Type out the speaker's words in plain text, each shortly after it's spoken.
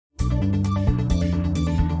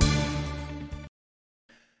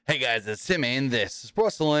Hey guys, it's Timmy, and this is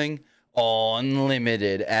Wrestling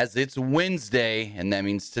Unlimited, as it's Wednesday, and that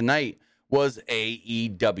means tonight was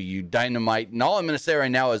AEW Dynamite. And all I'm going to say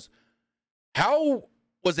right now is, how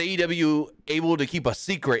was AEW able to keep a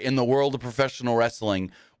secret in the world of professional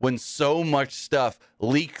wrestling when so much stuff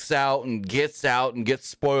leaks out and gets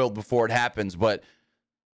spoiled before it happens? But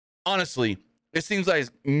honestly, it seems like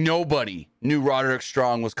nobody knew Roderick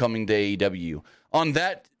Strong was coming to AEW. On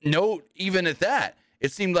that note, even at that,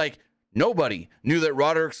 it seemed like nobody knew that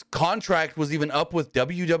Roderick's contract was even up with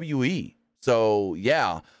WWE. So,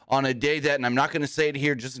 yeah, on a day that, and I'm not going to say it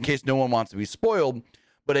here just in case no one wants to be spoiled,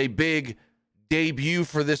 but a big debut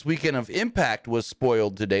for this weekend of Impact was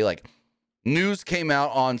spoiled today. Like, news came out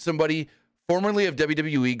on somebody formerly of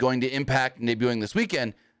WWE going to Impact and debuting this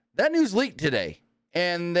weekend. That news leaked today.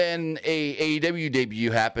 And then a AEW debut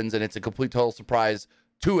happens, and it's a complete total surprise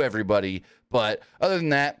to everybody. But other than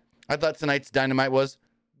that, I thought tonight's Dynamite was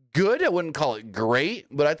good. I wouldn't call it great,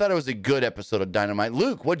 but I thought it was a good episode of Dynamite.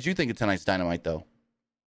 Luke, what did you think of tonight's Dynamite, though?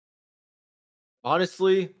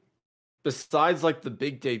 Honestly, besides like the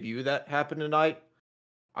big debut that happened tonight,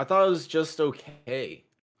 I thought it was just okay.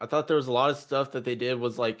 I thought there was a lot of stuff that they did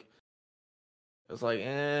was like, it was like,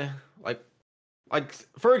 like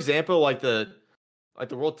for example, like the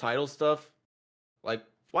world title stuff. Like,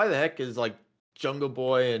 why the heck is like Jungle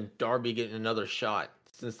Boy and Darby getting another shot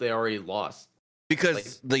since they already lost?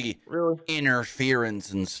 Because the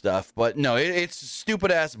interference and stuff. But no, it's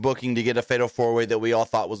stupid ass booking to get a fatal four-way that we all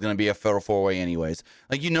thought was going to be a fatal four-way anyways.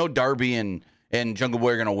 Like, you know, Darby and Jungle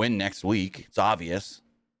Boy are going to win next week. It's obvious.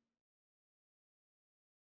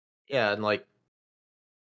 Yeah, and like,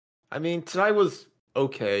 I mean, tonight was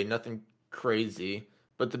okay, nothing crazy,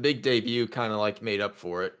 but the big debut kind of like made up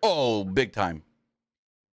for it. Oh, big time.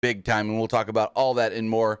 Big time. And we'll talk about all that and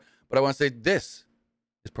more. But I want to say this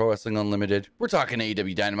is Pro Wrestling Unlimited. We're talking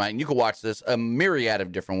AEW Dynamite, and you can watch this a myriad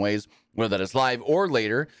of different ways, whether that is live or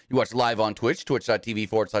later. You watch live on Twitch,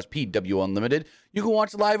 twitch.tv/PW Unlimited. You can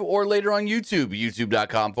watch live or later on YouTube,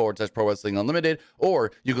 youtube.com/Pro Wrestling Unlimited,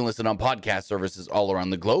 or you can listen on podcast services all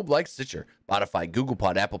around the globe like Stitcher, Spotify, Google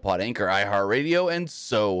Pod, Apple Pod, Anchor, iHeartRadio, and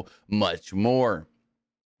so much more.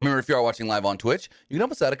 Remember, if you are watching live on Twitch, you can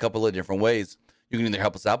help us out a couple of different ways. You can either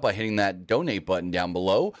help us out by hitting that donate button down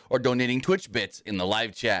below or donating Twitch bits in the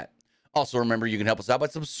live chat. Also, remember, you can help us out by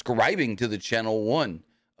subscribing to the channel one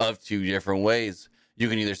of two different ways. You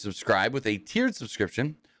can either subscribe with a tiered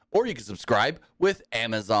subscription, or you can subscribe with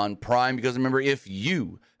Amazon Prime, because remember, if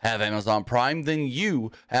you have Amazon Prime, then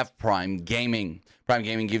you have Prime Gaming. Prime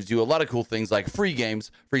Gaming gives you a lot of cool things like free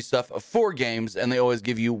games, free stuff for games, and they always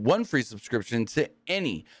give you one free subscription to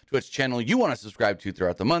any Twitch channel you want to subscribe to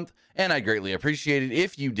throughout the month, and I greatly appreciate it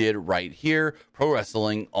if you did right here, Pro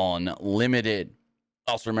Wrestling Unlimited.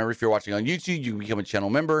 Also, remember, if you're watching on YouTube, you can become a channel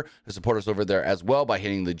member to support us over there as well by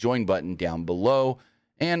hitting the join button down below.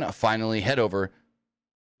 And finally, head over to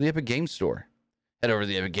the Epic Game Store. Head over to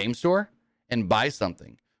the Epic Game Store and buy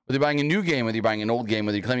something. Whether you're buying a new game, whether you're buying an old game,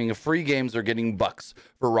 whether you're claiming a free games or getting bucks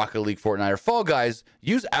for Rocket League, Fortnite, or Fall Guys,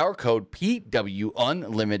 use our code PW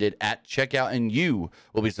Unlimited at checkout, and you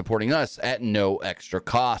will be supporting us at no extra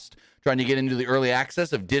cost. Trying to get into the early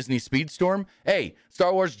access of Disney Speedstorm? Hey,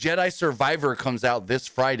 Star Wars Jedi Survivor comes out this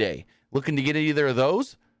Friday. Looking to get either of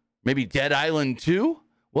those? Maybe Dead Island 2?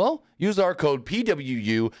 Well, use our code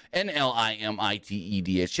PWUNLIMITED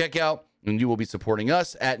at checkout, and you will be supporting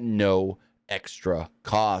us at no extra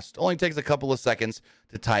cost. Only takes a couple of seconds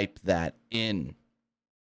to type that in.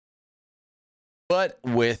 But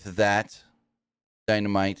with that,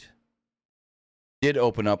 Dynamite did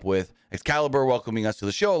open up with Excalibur welcoming us to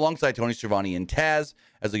the show alongside Tony Schiavone and Taz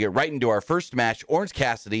as we get right into our first match, Orange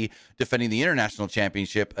Cassidy defending the International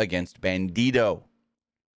Championship against Bandito.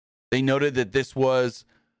 They noted that this was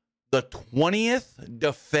the 20th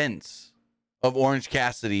defense of Orange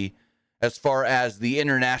Cassidy as far as the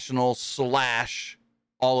International /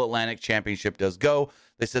 All Atlantic Championship does go.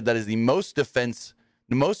 They said that is the most defenses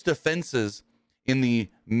in the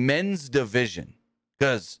men's division,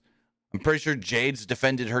 because I'm pretty sure Jade's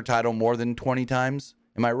defended her title more than 20 times.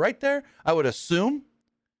 Am I right there? I would assume.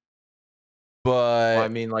 But well, I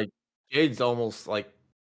mean, like, Jade's almost like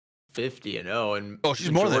 50-0, and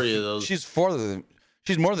she's more than she's more than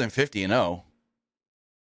 50-0.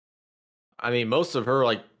 I mean, most of her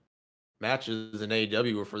like matches in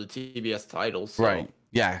AEW were for the TBS titles. So. Right.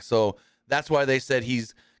 Yeah. So that's why they said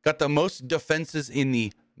he's got the most defenses in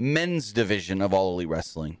the men's division of All Elite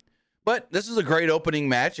Wrestling. But this is a great opening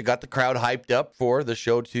match. It got the crowd hyped up for the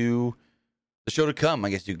show to come, I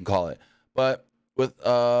guess you can call it. But with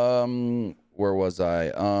where was I?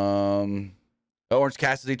 Orange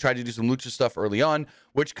Cassidy tried to do some lucha stuff early on,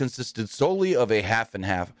 which consisted solely of a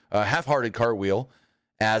half-hearted cartwheel,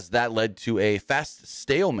 as that led to a fast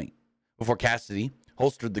stalemate before Cassidy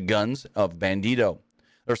holstered the guns of Bandito.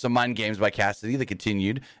 There were some mind games by Cassidy that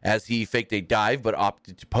continued as he faked a dive but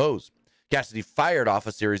opted to pose. Cassidy fired off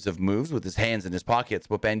a series of moves with his hands in his pockets,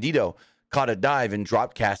 but Bandito caught a dive and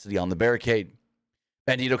dropped Cassidy on the barricade.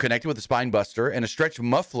 Bandito connected with a spine buster and a stretch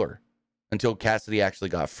muffler until Cassidy actually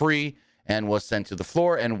got free and was sent to the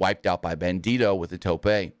floor and wiped out by Bandito with a tope.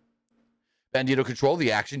 Bandito controlled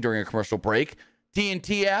the action during a commercial break.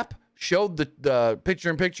 TNT app showed the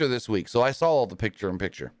picture-in-picture this week, so I saw all the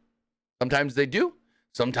picture-in-picture. Sometimes they do,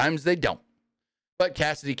 sometimes they don't. But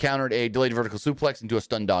Cassidy countered a delayed vertical suplex into a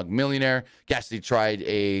stun dog millionaire. Cassidy tried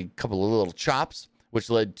a couple of little chops, which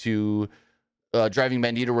led to driving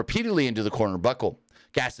Bandito repeatedly into the corner buckle.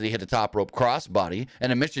 Cassidy hit a top rope crossbody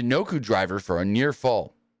and a Michinoku driver for a near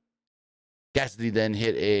fall. Cassidy then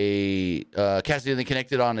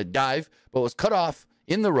connected on a dive, but was cut off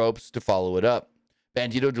in the ropes to follow it up.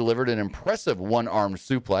 Bandito delivered an impressive one-armed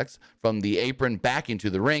suplex from the apron back into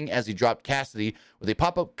the ring as he dropped Cassidy with a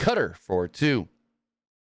pop-up cutter for 2.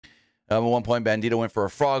 At one point, Bandito went for a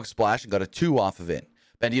frog splash and got a 2 off of it.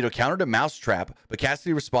 Bandito countered a mousetrap, but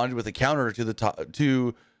Cassidy responded with a counter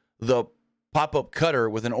to the pop-up cutter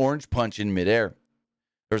with an orange punch in midair.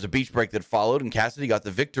 There was a beach break that followed, and Cassidy got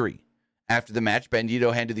the victory. After the match,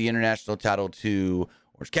 Bandito handed the international title to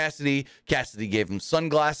Orange Cassidy. Cassidy gave him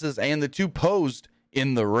sunglasses, and the two posed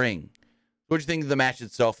in the ring. What do you think of the match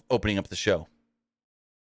itself opening up the show?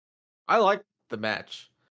 I liked the match.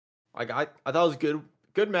 I thought it was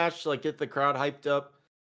good match to like get the crowd hyped up.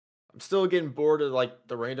 I'm still getting bored of like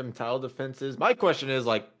the random title defenses. My question is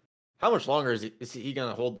like, how much longer is he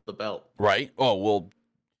gonna hold the belt? Right. Oh,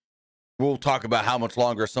 we'll talk about how much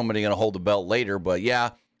longer somebody gonna hold the belt later, but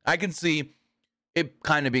yeah, I can see it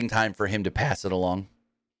kind of being time for him to pass it along.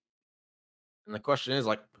 And the question is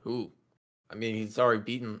like, who? I mean, he's already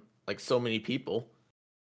beaten like so many people.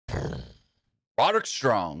 Roderick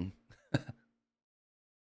Strong.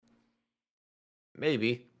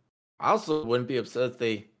 Maybe. I also wouldn't be upset if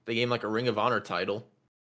they gave him like a Ring of Honor title.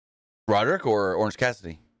 Roderick or Orange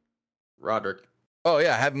Cassidy? Roderick. Oh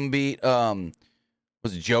yeah, have him beat was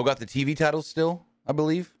it Joe got the TV title still, I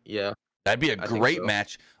believe? Yeah. That'd be a great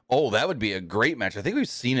match. Oh, that would be a great match. I think we've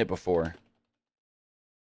seen it before.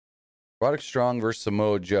 Roderick Strong versus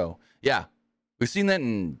Samoa Joe. Yeah. We've seen that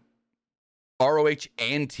in ROH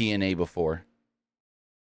and TNA before.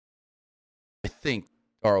 I think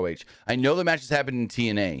ROH. I know the matches happened in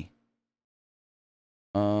TNA.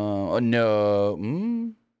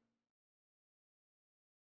 No.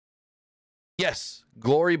 Yes.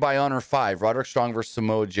 Glory by Honor 5. Roderick Strong versus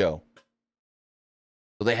Samoa Joe.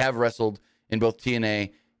 So they have wrestled in both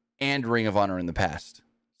TNA and Ring of Honor in the past.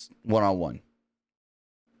 One-on-one.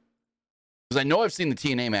 Because I know I've seen the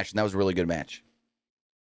TNA match, and that was a really good match.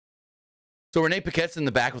 So Renee Paquette's in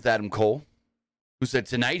the back with Adam Cole, who said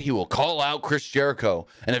tonight he will call out Chris Jericho.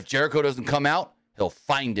 And if Jericho doesn't come out, he'll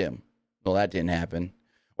find him. Well, that didn't happen.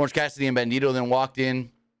 Orange Cassidy and Bandito then walked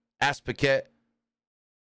in, asked Paquette,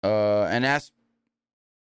 and asked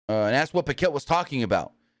what Paquette was talking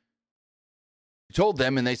about. He told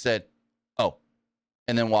them, and they said, oh,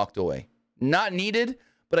 and then walked away. Not needed,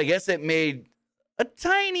 but I guess it made a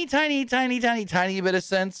tiny bit of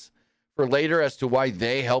sense for later as to why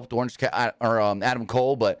they helped Adam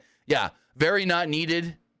Cole. But yeah, very not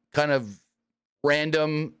needed, kind of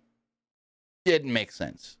random. Didn't make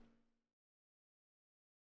sense.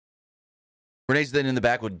 Renee's then in the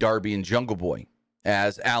back with Darby and Jungle Boy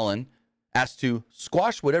as Alan asked to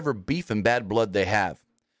squash whatever beef and bad blood they have.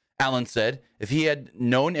 Alan said if he had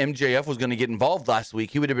known MJF was going to get involved last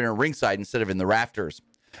week, he would have been at ringside instead of in the rafters.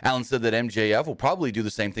 Alan said that MJF will probably do the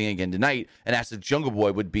same thing again tonight and asked if Jungle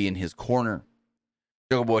Boy would be in his corner.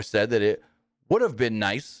 Jungle Boy said that it would have been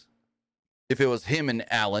nice if it was him and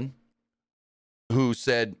Alan, who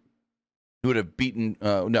said he would have beaten...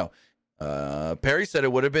 Perry said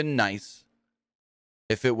it would have been nice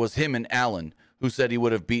if it was him and Alan, who said he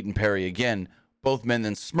would have beaten Perry again. Both men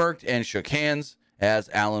then smirked and shook hands as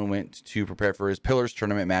Alan went to prepare for his Pillars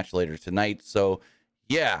tournament match later tonight. So,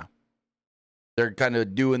 yeah, they're kind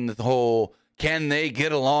of doing the whole can they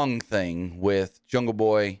get along thing with Jungle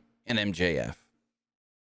Boy and MJF.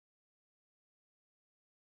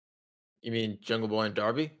 You mean Jungle Boy and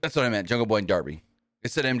Darby? That's what I meant, Jungle Boy and Darby.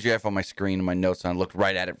 It said MJF on my screen in my notes, and I looked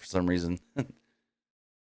right at it for some reason.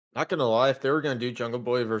 Not gonna lie, if they were gonna do Jungle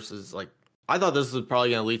Boy versus like, I thought this was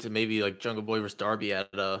probably gonna lead to maybe like Jungle Boy versus Darby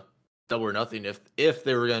at Double or Nothing if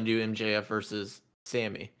they were gonna do MJF versus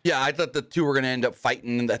Sammy. Yeah, I thought the two were gonna end up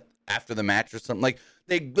fighting after the match or something. Like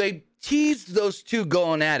they teased those two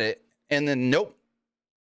going at it, and then nope.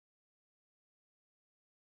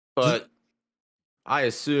 But I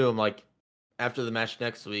assume like after the match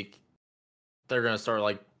next week, they're gonna start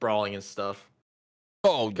like brawling and stuff.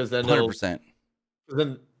 Oh, Because then 100%.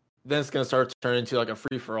 then it's gonna start to turn into like a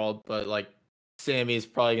free for all. But like Sammy's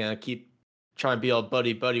probably gonna keep trying to be all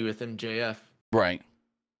buddy with MJF. Right.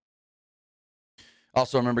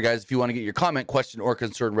 Also, remember, guys, if you want to get your comment, question, or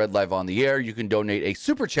concern read live on the air, you can donate a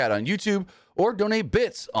super chat on YouTube or donate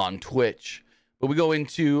bits on Twitch. But we go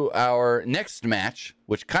into our next match,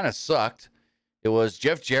 which kind of sucked. It was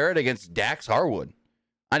Jeff Jarrett against Dax Harwood.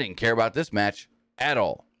 I didn't care about this match at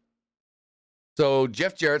all. So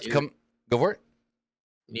Jeff Jarrett's come. Go for it.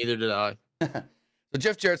 Neither did I. So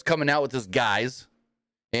Jeff Jarrett's coming out with his guys,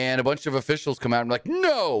 and a bunch of officials come out and be like,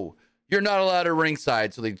 no, you're not allowed at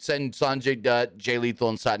ringside. So they send Sanjay Dutt, Jay Lethal,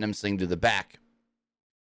 and Satnam Singh to the back.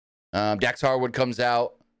 Dax Harwood comes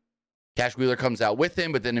out. Cash Wheeler comes out with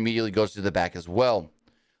him, but then immediately goes to the back as well.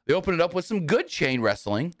 They open it up with some good chain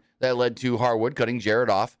wrestling that led to Harwood cutting Jarrett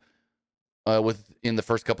off in the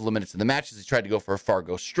first couple of minutes of the match as he tried to go for a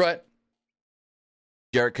Fargo strut.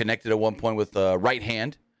 Jarrett connected at one point with a right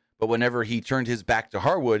hand, but whenever he turned his back to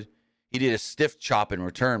Harwood, he did a stiff chop in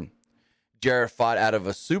return. Jarrett fought out of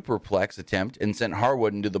a superplex attempt and sent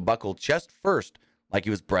Harwood into the buckle chest first, like he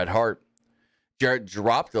was Bret Hart. Jarrett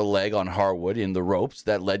dropped a leg on Harwood in the ropes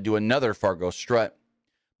that led to another Fargo strut.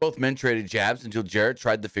 Both men traded jabs until Jarrett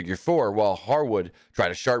tried the figure four, while Harwood tried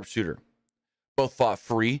a sharpshooter. Both fought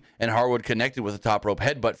free, and Harwood connected with a top rope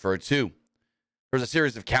headbutt for a 2. There was a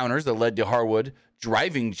series of counters that led to Harwood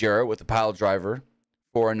driving Jarrett with a pile driver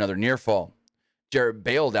for another near fall. Jarrett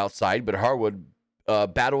bailed outside, but Harwood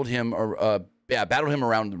battled him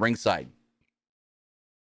around the ringside.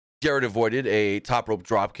 Jarrett avoided a top rope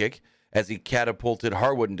dropkick as he catapulted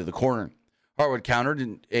Harwood into the corner. Harwood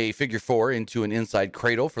countered a figure four into an inside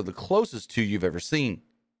cradle for the closest 2 you've ever seen.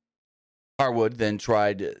 Harwood then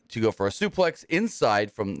tried to go for a suplex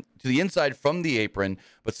to the inside from the apron,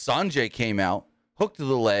 but Sanjay came out, hooked to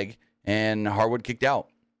the leg, and Harwood kicked out.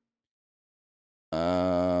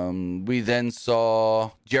 We then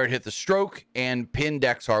saw Jarrett hit the stroke and pin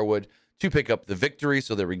Dax Harwood to pick up the victory.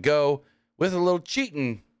 So there we go. With a little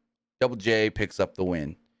cheating, Double J picks up the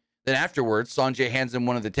win. Then afterwards, Sanjay hands him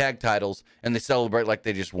one of the tag titles, and they celebrate like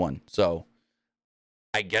they just won. So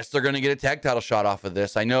I guess they're going to get a tag title shot off of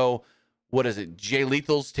this. I know, what is it? Jay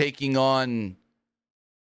Lethal's taking on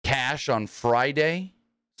Cash on Friday.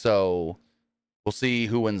 So we'll see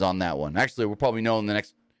who wins on that one. Actually, we'll probably know in the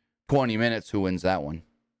next 20 minutes who wins that one.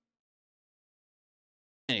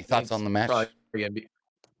 Any thoughts on the match? I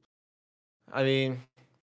mean,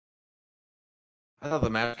 I thought the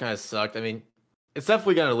match kind of sucked. I mean, it's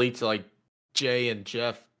definitely going to lead to like Jay and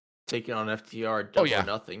Jeff taking on FTR double or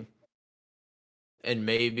nothing. And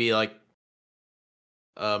maybe like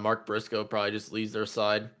Mark Briscoe probably just leaves their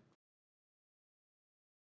side.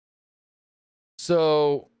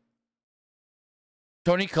 So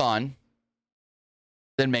Tony Khan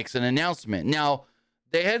then makes an announcement. Now,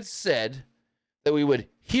 they had said that we would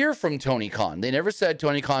hear from Tony Khan. They never said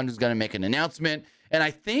Tony Khan was going to make an announcement. And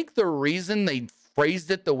I think the reason they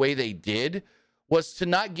phrased it the way they did was to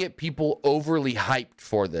not get people overly hyped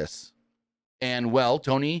for this. And well,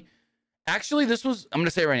 Tony, actually, I'm going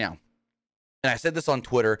to say it right now, and I said this on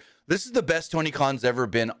Twitter, this is the best Tony Khan's ever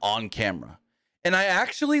been on camera. And I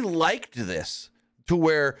actually liked this, to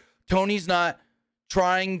where Tony's not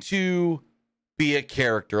trying to be a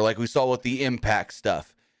character like we saw with the Impact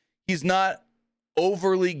stuff. He's not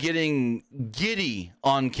overly getting giddy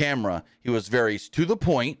on camera. He was very to the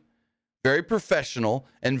point, very professional,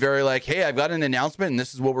 and very like, hey, I've got an announcement and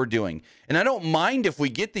this is what we're doing. And I don't mind if we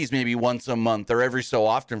get these maybe once a month or every so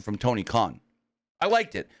often from Tony Khan. I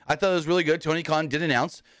liked it. I thought it was really good. Tony Khan did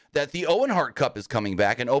announce that the Owen Hart Cup is coming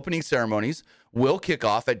back and opening ceremonies will kick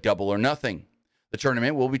off at Double or Nothing. The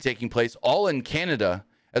tournament will be taking place all in Canada,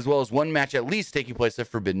 as well as one match at least taking place at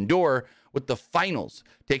Forbidden Door, with the finals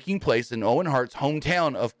taking place in Owen Hart's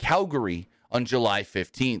hometown of Calgary on July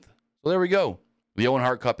 15th. So there we go. The Owen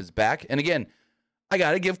Hart Cup is back. And again, I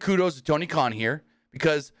got to give kudos to Tony Khan here,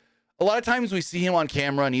 because a lot of times we see him on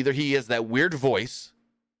camera and either he has that weird voice,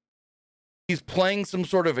 he's playing some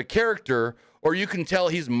sort of a character, or you can tell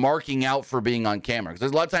he's marking out for being on camera. Because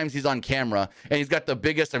there's a lot of times he's on camera and he's got the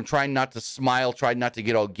biggest, I'm trying not to smile, trying not to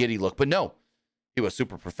get all giddy look. But no, he was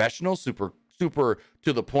super professional, super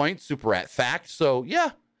to the point, super at fact. So,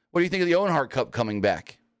 yeah. What do you think of the Owen Hart Cup coming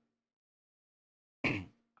back?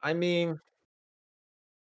 I mean,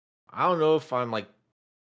 I don't know if I'm like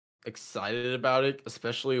excited about it,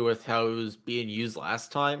 especially with how it was being used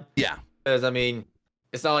last time. Yeah. Because I mean,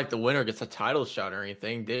 it's not like the winner gets a title shot or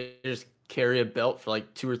anything. They just carry a belt for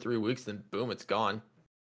like 2 or 3 weeks, then boom, it's gone.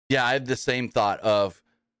 Yeah, I have the same thought of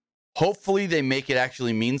hopefully they make it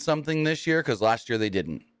actually mean something this year, because last year they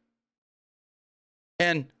didn't.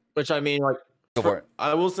 And Which I mean, like, go for it.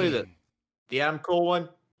 I will say that the Adam Cole one,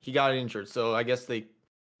 he got injured, so I guess they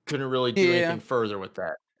couldn't really do anything further with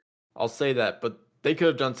that. I'll say that, but they could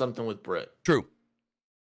have done something with Britt. True.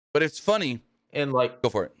 But it's funny. And like, go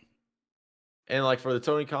for it. And like for the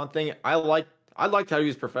Tony Khan thing, I liked how he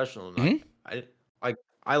was professional tonight.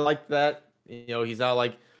 I liked that. You know, he's not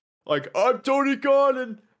like I'm Tony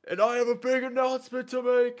Khan and I have a big announcement to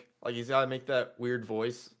make. Like he's got to make that weird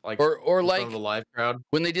voice, like or in like front of a live crowd.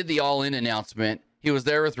 When they did the All In announcement, he was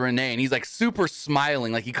there with Renee, and he's like super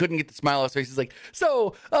smiling, like he couldn't get the smile off his face. He's like,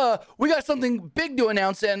 "So, we got something big to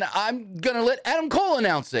announce, and I'm gonna let Adam Cole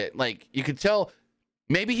announce it." Like you could tell,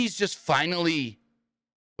 maybe he's just finally,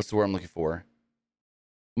 what's the word I'm looking for?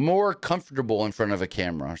 More comfortable in front of a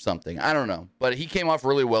camera or something. I don't know, but he came off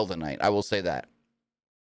really well tonight. I will say that.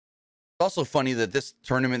 It's also funny that this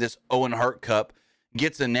tournament, this Owen Hart Cup,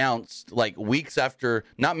 gets announced like weeks after,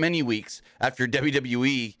 not many weeks after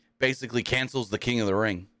WWE basically cancels the King of the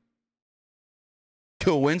Ring.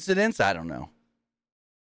 Coincidence? I don't know.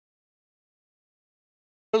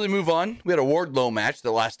 Really move on. We had a Wardlow match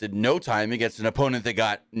that lasted no time against an opponent that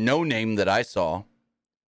got no name that I saw.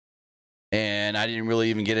 And I didn't really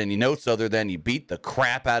even get any notes other than he beat the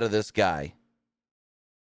crap out of this guy.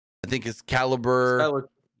 I think his caliber...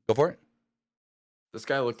 Go for it. This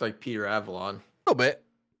guy looked like Peter Avalon. A little bit.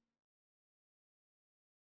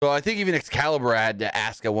 So I think even Excalibur had to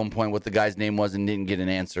ask at one point what the guy's name was and didn't get an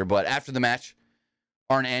answer. But after the match,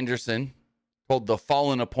 Arn Anderson told the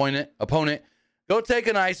fallen opponent, go take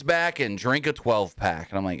an ice back and drink a 12-pack.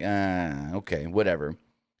 And I'm like, okay, whatever.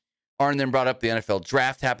 Arn then brought up the NFL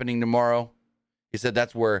draft happening tomorrow. He said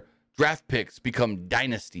that's where draft picks become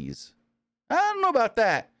dynasties. I don't know about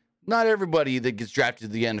that. Not everybody that gets drafted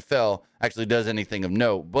to the NFL actually does anything of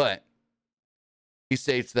note. But he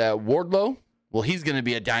states that Wardlow, well, he's going to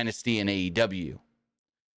be a dynasty in AEW.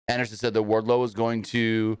 Anderson said that Wardlow is going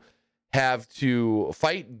to have to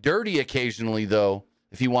fight dirty occasionally, though,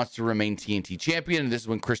 if he wants to remain TNT champion. And this is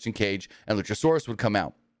when Christian Cage and Luchasaurus would come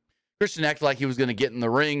out. Christian acted like he was going to get in the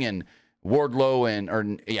ring, and Wardlow and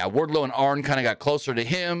Arn kind of got closer to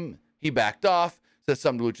him. He backed off, said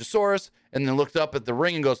something to Luchasaurus, and then looked up at the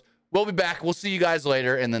ring and goes, "We'll be back. We'll see you guys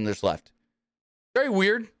later." And then there's left. Very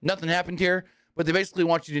weird. Nothing happened here. But they basically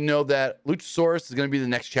want you to know that Luchasaurus is going to be the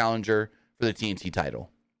next challenger for the TNT title.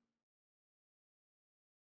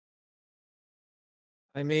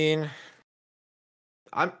 I mean,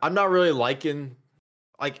 I'm not really liking.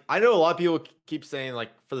 Like, I know a lot of people keep saying,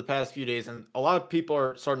 like, for the past few days, and a lot of people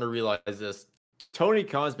are starting to realize this. Tony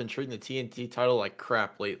Khan's been treating the TNT title like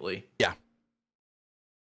crap lately. Yeah.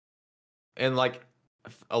 And, like,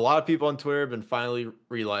 a lot of people on Twitter have been finally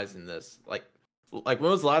realizing this. Like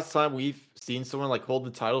when was the last time we've seen someone, like, hold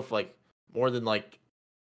the title for, like, more than, like,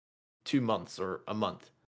 2 months or a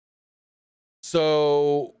month?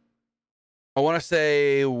 So, I want to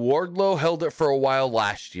say Wardlow held it for a while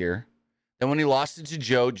last year. Then when he lost it to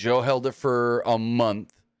Joe held it for a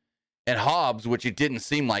month. And Hobbs, which it didn't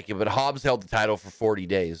seem like it, but Hobbs held the title for 40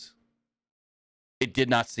 days. It did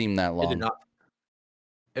not seem that long. It did not.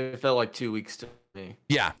 It felt like 2 weeks to me.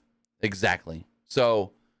 Yeah, exactly.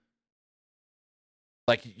 So,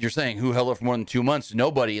 like you're saying, who held it for more than 2 months?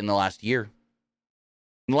 Nobody in the last year.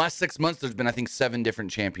 In the last 6 months, there's been, I think, 7 different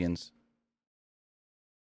champions.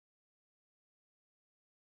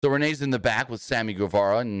 So Renee's in the back with Sammy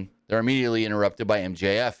Guevara, and they're immediately interrupted by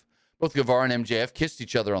MJF. Both Guevara and MJF kissed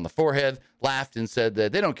each other on the forehead, laughed, and said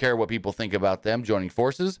that they don't care what people think about them joining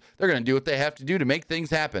forces. They're going to do what they have to do to make things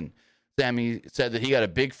happen. Sammy said that he got a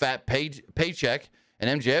big fat paycheck,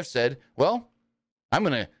 and MJF said, well, I'm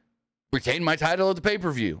going to retain my title at the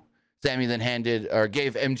pay-per-view. Sammy then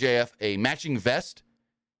gave MJF a matching vest.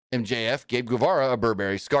 MJF gave Guevara a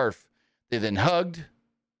Burberry scarf. They then hugged.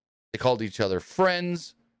 They called each other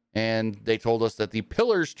friends. And they told us that the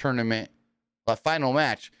Pillars tournament, the final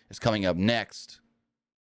match, is coming up next.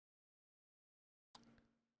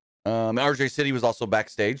 RJ City was also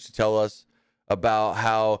backstage to tell us about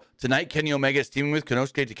how tonight Kenny Omega is teaming with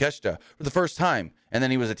Konosuke Takeshita for the first time. And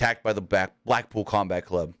then he was attacked by the Blackpool Combat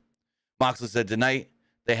Club. Moxley said tonight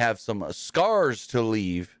they have some scars to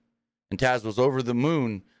leave. And Taz was over the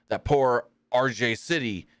moon that poor RJ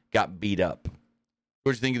City got beat up.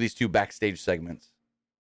 What do you think of these two backstage segments?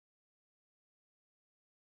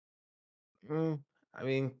 I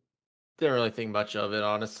mean, Didn't really think much of it,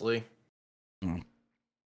 honestly. I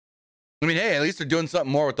mean, hey, at least they're doing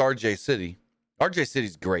something more with RJ City. RJ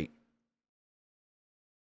City's great.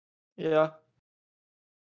 Yeah.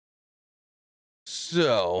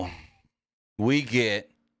 So we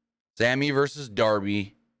get Sammy versus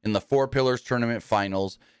Darby in the Four Pillars Tournament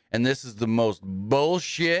Finals, and this is the most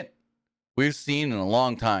bullshit we've seen in a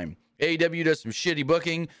long time. AEW does some shitty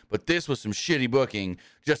booking, but this was some shitty booking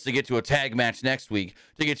just to get to a tag match next week,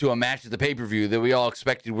 to get to a match at the pay-per-view that we all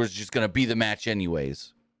expected was just going to be the match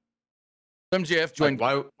anyways. MJF joined.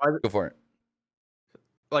 Why, Go for it.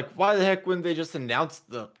 like, why the heck wouldn't they just announce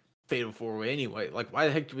the Fatal 4-Way anyway? Like, why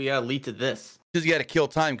the heck do we gotta lead to this? Because you got to kill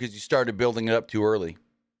time because you started building it up too early.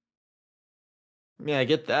 I mean, I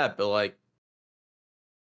get that, but, like,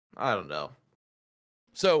 I don't know.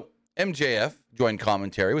 So MJF joined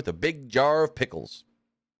commentary with a big jar of pickles.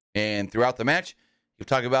 And throughout the match, he'll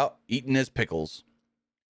talk about eating his pickles.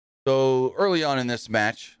 So early on in this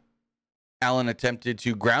match, Allen attempted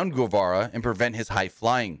to ground Guevara and prevent his high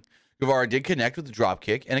flying. Guevara did connect with a drop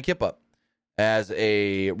kick and a kip up, as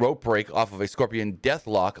a rope break off of a Scorpion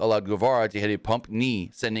Deathlock allowed Guevara to hit a pump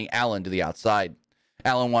knee, sending Allen to the outside.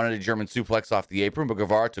 Allen wanted a German suplex off the apron, but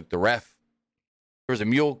Guevara took the ref. There was a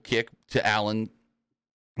mule kick to Allen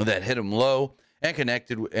that hit him low and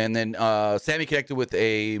connected, and then Sammy connected with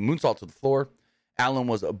a moonsault to the floor. Allen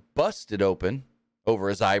was busted open over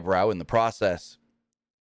his eyebrow in the process.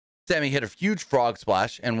 Sammy hit a huge frog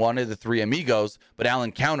splash and wanted the Three Amigos, but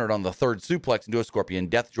Allen countered on the third suplex into a Scorpion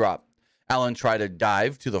Death Drop. Allen tried to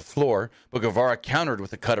dive to the floor, but Guevara countered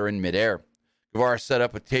with a cutter in midair. Guevara set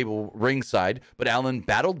up a table ringside, but Allen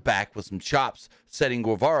battled back with some chops, setting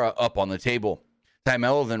Guevara up on the table.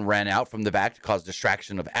 Timello then ran out from the back to cause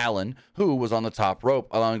distraction of Allen, who was on the top rope,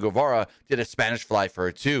 allowing Guevara did a Spanish fly for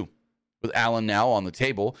a 2. With Allen now on the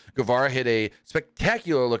table, Guevara hit a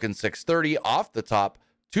spectacular-looking 630 off the top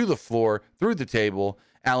to the floor through the table.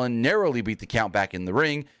 Allen narrowly beat the count back in the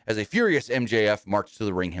ring as a furious MJF marched to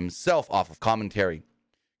the ring himself off of commentary.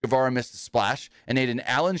 Guevara missed a splash and ate an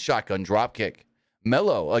Allen shotgun dropkick.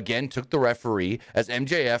 Mello again took the referee as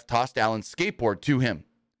MJF tossed Allen's skateboard to him,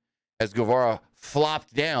 as Guevara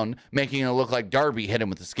flopped down, making it look like Darby hit him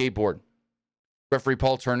with the skateboard. Referee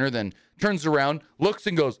Paul Turner then turns around, looks,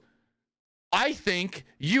 and goes, "I think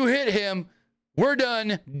you hit him. We're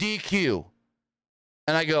done. DQ."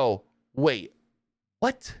 And I go, wait,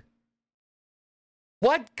 what?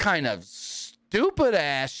 What kind of stupid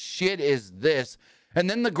ass shit is this? And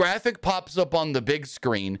then the graphic pops up on the big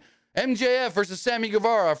screen. MJF versus Sammy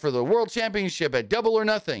Guevara for the World Championship at Double or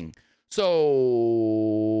Nothing.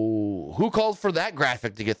 So who called for that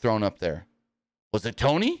graphic to get thrown up there? Was it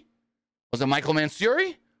Tony? Was it Michael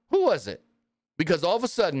Mansury? Who was it? Because all of a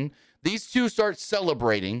sudden, these two start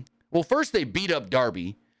celebrating. Well, first they beat up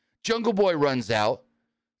Darby. Jungle Boy runs out.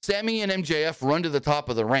 Sammy and MJF run to the top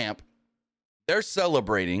of the ramp. They're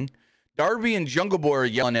celebrating. Darby and Jungle Boy are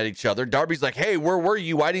yelling at each other. Darby's like, "Hey, where were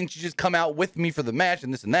you? Why didn't you just come out with me for the match?"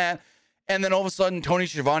 And this and that. And then all of a sudden, Tony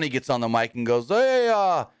Schiavone gets on the mic and goes, "Hey,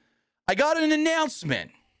 I got an announcement.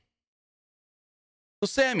 So,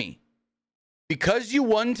 Sammy, because you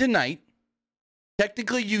won tonight,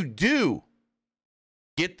 technically you do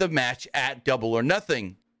get the match at Double or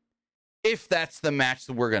Nothing, if that's the match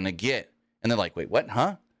that we're going to get." And they're like, "Wait, what?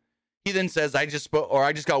 Huh?" He then says, I just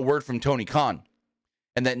got word from Tony Khan,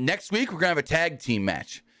 and that next week we're going to have a tag team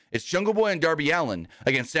match. It's Jungle Boy and Darby Allin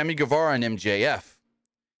against Sammy Guevara and MJF.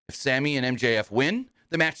 If Sammy and MJF win,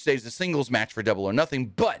 the match stays a singles match for Double or Nothing.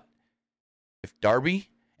 But if Darby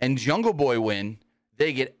and Jungle Boy win,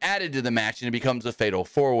 they get added to the match and it becomes a fatal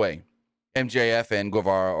 4-way. MJF and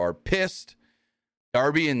Guevara are pissed.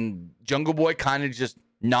 Darby and Jungle Boy kind of just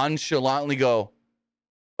nonchalantly go,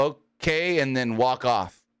 "Okay," and then walk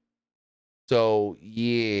off. So,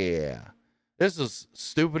 yeah, this is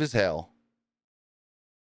stupid as hell.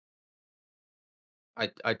 I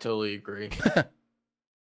totally agree.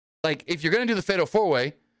 Like, if you're going to do the Fatal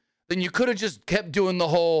 4-Way, then you could have just kept doing the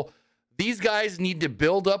whole, these guys need to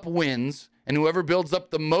build up wins, and whoever builds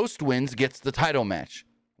up the most wins gets the title match.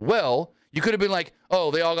 Well, you could have been like,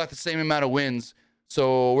 oh, they all got the same amount of wins,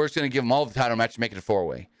 so we're just going to give them all the title match and make it a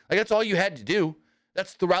 4-way. Like, that's all you had to do.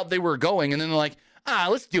 That's the route they were going. And then they're like,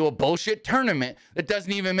 let's do a bullshit tournament that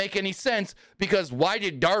doesn't even make any sense, because why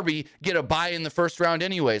did Darby get a bye in the first round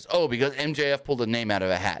anyways? Oh, because MJF pulled a name out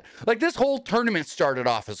of a hat. Like, this whole tournament started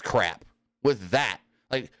off as crap with that.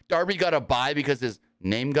 Like, Darby got a bye because his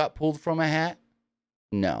name got pulled from a hat?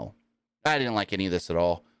 No. I didn't like any of this at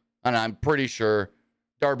all. And I'm pretty sure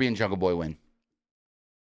Darby and Jungle Boy win.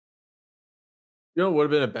 You know what would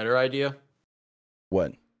have been a better idea?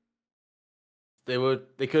 What? they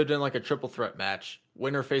could have done like a triple threat match.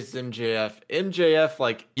 Winner faces MJF. MJF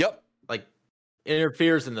like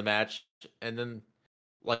interferes in the match, and then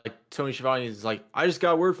like Tony Schiavone is like, I just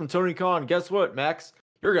got word from Tony Khan. Guess what, Max?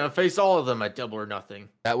 You're gonna face all of them at Double or Nothing.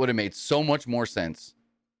 That would have made so much more sense.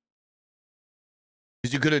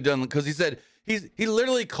 Because you could have done, because he said he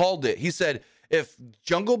literally called it. He said, if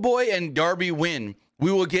Jungle Boy and Darby win,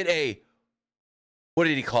 we will get a, what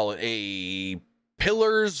did he call it? A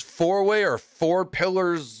pillars 4-way or 4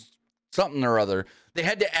 pillars something or other. They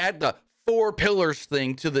had to add the 4 pillars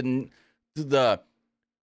thing to the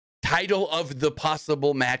title of the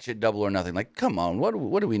possible match at Double or Nothing. Like, come on, what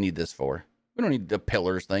do we need this for? We don't need the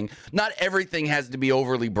pillars thing. Not everything has to be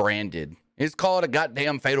overly branded. Just call it a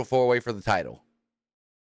goddamn fatal 4-way for the title.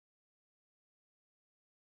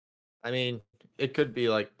 I mean, it could be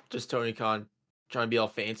like just Tony Khan trying to be all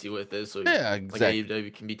fancy with this. So Yeah, exactly. Like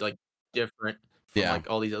AEW can be like different from like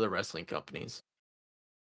all these other wrestling companies.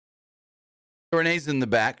 Renee's in the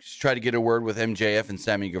back. She tried to get a word with MJF and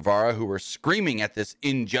Sammy Guevara, who were screaming at this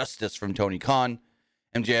injustice from Tony Khan.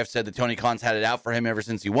 MJF said that Tony Khan's had it out for him ever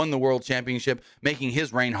since he won the World Championship, making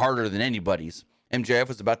his reign harder than anybody's. MJF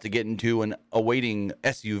was about to get into an awaiting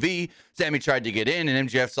SUV. Sammy tried to get in, and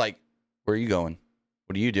MJF's like, where are you going?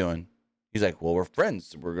 What are you doing? He's like, well, we're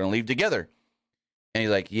friends. We're going to leave together. And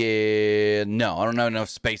he's like, yeah, no, I don't have enough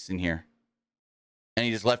space in here. And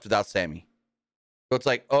he just left without Sammy. So it's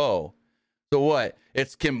like, oh, so what?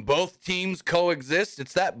 It's can both teams coexist?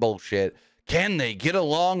 It's that bullshit. Can they get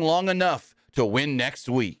along long enough to win next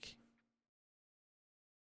week?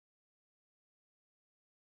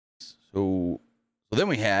 So then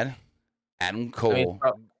we had Adam Cole.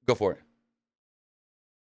 Go for it.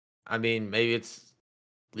 I mean, maybe it's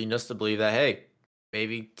leading us to believe that, hey,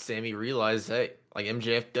 maybe Sammy realized, hey, like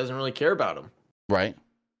MJF doesn't really care about him. Right.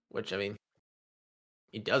 Which, I mean,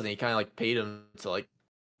 he doesn't. He kind of like paid him to like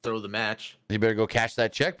throw the match. You better go cash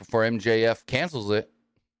that check before MJF cancels it.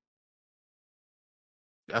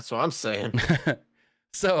 That's what I'm saying.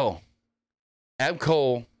 So, Adam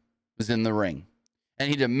Cole is in the ring, and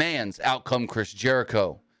he demands out come Chris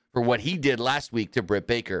Jericho for what he did last week to Britt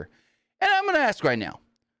Baker. And I'm going to ask right now.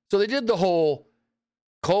 So they did the whole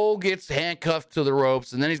Cole gets handcuffed to the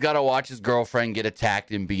ropes, and then he's got to watch his girlfriend get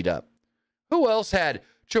attacked and beat up. Who else had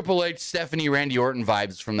Triple H, Stephanie, Randy Orton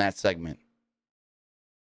vibes from that segment?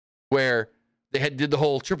 Where they did the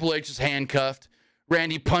whole Triple H is handcuffed,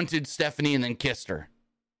 Randy punted Stephanie and then kissed her.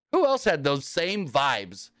 Who else had those same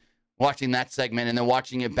vibes watching that segment and then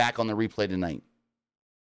watching it back on the replay tonight?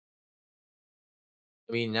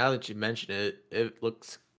 I mean, now that you mention it, it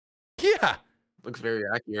looks very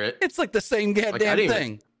accurate. It's like the same goddamn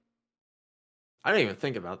thing. I didn't even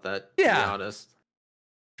think about that, to be honest.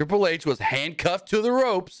 Triple H was handcuffed to the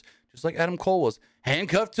ropes, just like Adam Cole was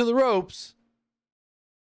handcuffed to the ropes,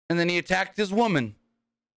 and then he attacked his woman.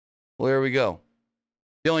 Well, there we go.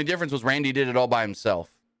 The only difference was Randy did it all by himself.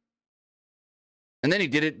 And then he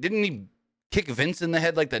did it. Didn't he kick Vince in the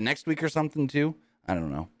head like the next week or something too? I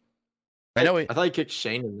don't know. I thought he kicked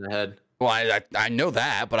Shane in the head. Well, I know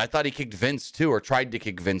that, but I thought he kicked Vince too, or tried to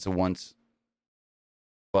kick Vince once.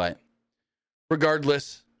 But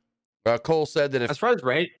regardless, Cole said that if... As far as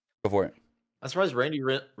Randy... Go for it. As far as Randy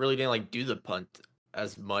really didn't like do the punt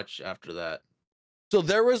as much after that. So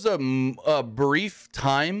there was a brief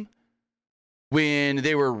time when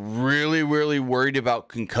they were really, really worried about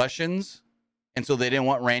concussions. And so they didn't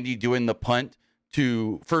want Randy doing the punt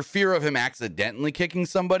for fear of him accidentally kicking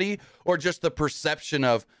somebody, or just the perception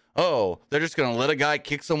of, oh, they're just going to let a guy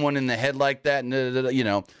kick someone in the head like that. And,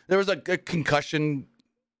 there was a concussion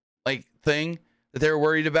like thing that they were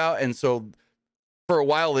worried about. And so for a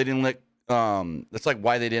while, they didn't let, that's like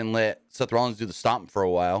why they didn't let Seth Rollins do the stomp for a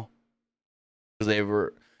while. Because they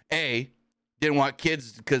were, didn't want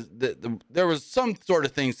kids, because there was some sort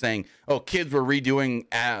of thing saying, oh, kids were redoing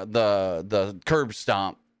the curb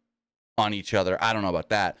stomp on each other. I don't know about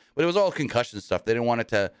that, but it was all concussion stuff. They didn't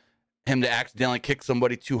want him to accidentally kick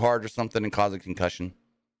somebody too hard or something and cause a concussion.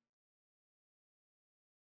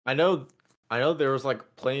 I know there was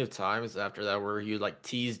like plenty of times after that where he would like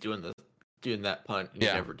tease doing that punt, and he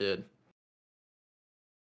never did.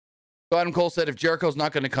 So Adam Cole said if Jericho's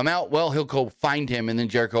not going to come out, well, he'll go find him, and then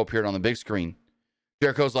Jericho appeared on the big screen.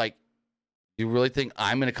 Jericho's like, you really think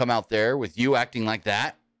I'm going to come out there with you acting like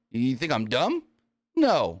that? You think I'm dumb?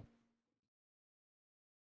 No.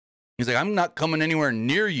 He's like, I'm not coming anywhere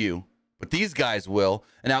near you, but these guys will.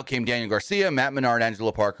 And out came Daniel Garcia, Matt Menard,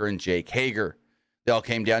 Angelo Parker, and Jake Hager. They all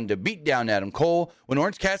came down to beat down Adam Cole when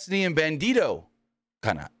Orange Cassidy and Bandito,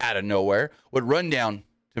 kind of out of nowhere, would run down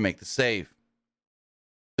to make the save.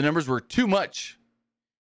 The numbers were too much.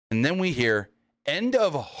 And then we hear End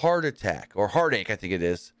of Heart Attack or Heartache, I think it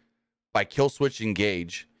is, by Killswitch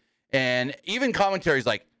Engage. And even commentary's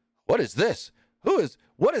like, what is this?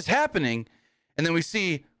 What is happening? And then we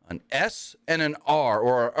see an S and an R,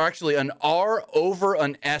 or actually an R over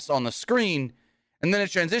an S on the screen. And then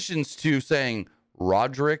it transitions to saying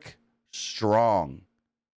Roderick Strong.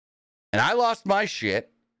 And I lost my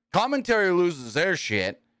shit. Commentary loses their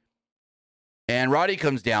shit. And Roddy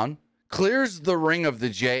comes down, clears the ring of the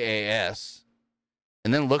JAS,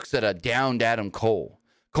 and then looks at a downed Adam Cole.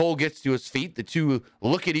 Cole gets to his feet. The two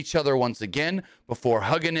look at each other once again before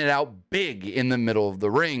hugging it out big in the middle of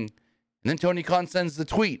the ring. And then Tony Khan sends the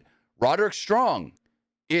tweet, Roderick Strong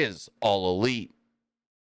is All Elite.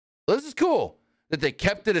 So this is cool that they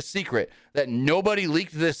kept it a secret, that nobody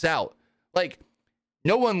leaked this out. Like,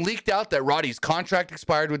 no one leaked out that Roddy's contract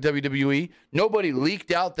expired with WWE. Nobody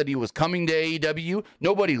leaked out that he was coming to AEW.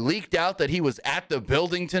 Nobody leaked out that he was at the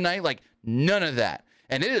building tonight. Like, none of that.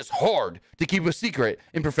 And it is hard to keep a secret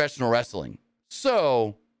in professional wrestling.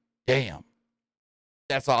 So, damn.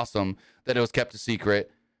 That's awesome that it was kept a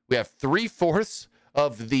secret. We have 3/4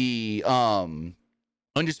 of the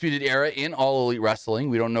Undisputed Era in All Elite Wrestling.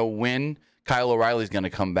 We don't know when Kyle O'Reilly's going to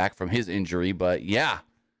come back from his injury, but yeah.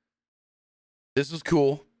 This was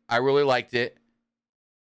cool. I really liked it.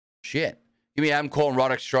 Shit. Give me Adam Cole and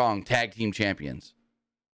Roderick Strong, tag team champions.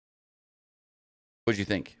 What'd you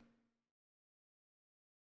think?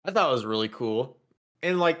 I thought it was really cool.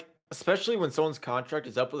 And like, especially when someone's contract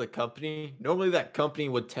is up with a company, normally that company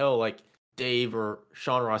would tell like Dave or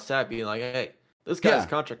Sean Ross Sapp being like, hey, this guy's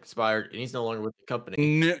contract expired and he's no longer with the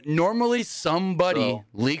company. Normally somebody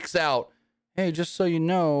leaks out, hey, just so you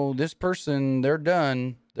know, this person, they're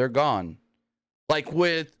done. They're gone. Like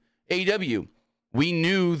with AEW, we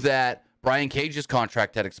knew that Brian Cage's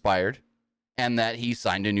contract had expired and that he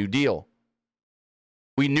signed a new deal.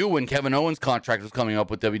 We knew when Kevin Owens' contract was coming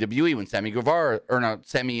up with WWE, when Sami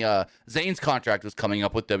Zayn's contract was coming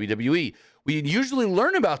up with WWE. We usually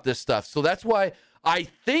learn about this stuff. So that's why I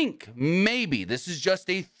think maybe, this is just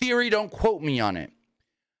a theory, don't quote me on it.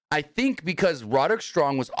 I think because Roderick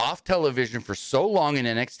Strong was off television for so long in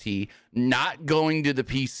NXT, not going to the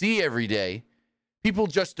PC every day, people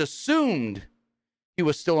just assumed he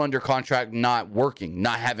was still under contract, not working,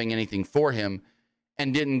 not having anything for him,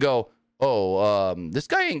 and didn't go, this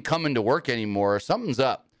guy ain't coming to work anymore. Something's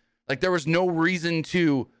up. Like there's no reason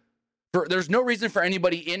for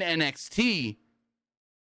anybody in NXT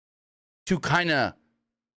to kind of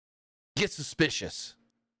get suspicious,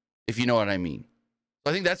 if you know what I mean.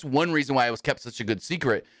 So I think that's one reason why it was kept such a good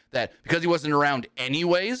secret, that because he wasn't around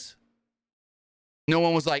anyways, no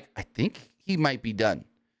one was like, I think he might be done.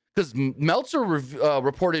 Because Meltzer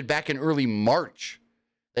reported back in early March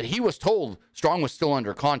that he was told Strong was still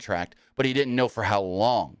under contract, but he didn't know for how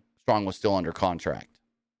long Strong was still under contract.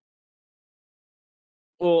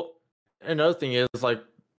 Well, another thing is like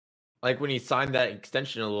when he signed that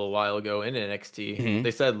extension a little while ago in NXT,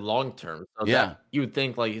 they said long term. So that you would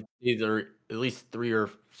think like either at least 3 or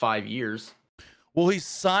 5 years. Well, he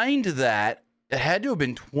signed that. It had to have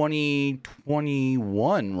been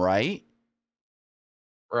 2021, right?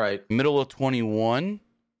 Right. Middle of 21.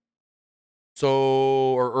 So,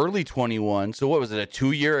 or early 21. So what was it, a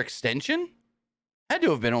 2-year extension? Had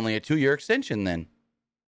to have been only a 2-year extension then.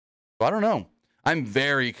 So I don't know. I'm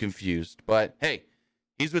very confused. But hey,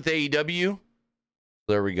 he's with AEW.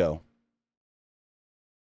 There we go.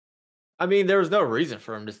 I mean, there was no reason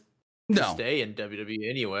for him to stay in WWE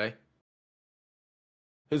anyway.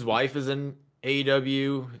 His wife is in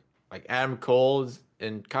AEW. Like Adam Cole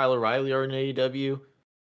and Kyle O'Reilly are in AEW.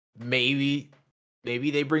 Maybe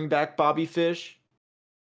they bring back Bobby Fish.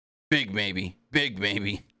 Big maybe.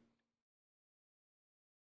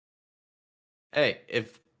 Hey,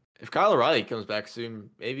 if Kyle O'Reilly comes back soon,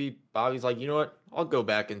 maybe Bobby's like, you know what? I'll go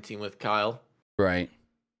back and team with Kyle. Right.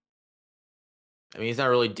 I mean, he's not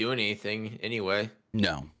really doing anything anyway.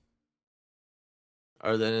 No.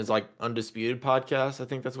 Other than his like Undisputed podcast, I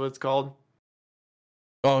think that's what it's called.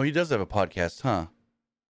 Oh, he does have a podcast, huh?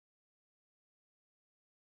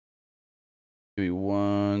 Give me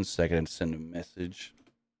 1 second and send a message.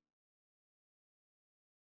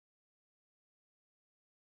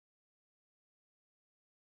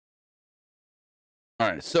 All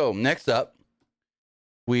right, so next up,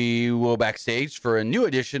 we will backstage for a new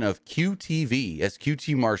edition of QTV as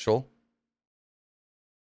QT Marshall.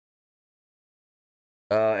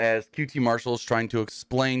 As QT Marshall is trying to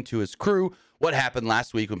explain to his crew what happened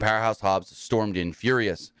last week when Powerhouse Hobbs stormed in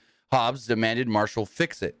furious. Hobbs demanded Marshall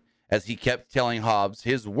fix it, as he kept telling Hobbs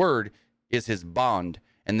his word is his bond,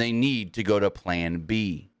 and they need to go to Plan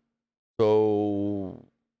B. So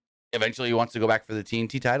Eventually he wants to go back for the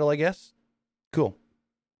TNT title, I guess. Cool.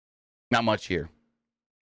 Not much here.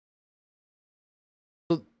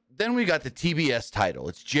 So then we got the TBS title.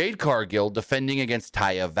 It's Jade Cargill defending against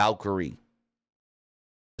Taya Valkyrie.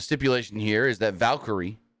 The stipulation here is that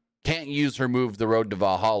Valkyrie can't use her move, the Road to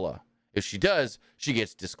Valhalla. If she does, she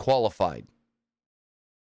gets disqualified.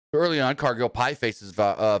 Early on, Cargill pie faces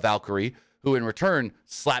Valkyrie, who in return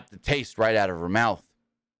slapped the taste right out of her mouth.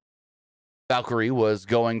 Valkyrie was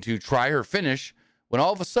going to try her finish when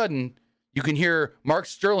all of a sudden you can hear Mark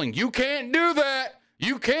Sterling, "You can't do that!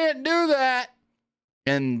 You can't do that!"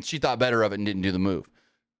 And she thought better of it and didn't do the move.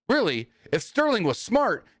 Really, if Sterling was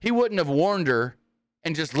smart, he wouldn't have warned her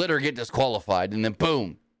and just let her get disqualified, and then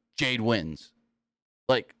boom, Jade wins.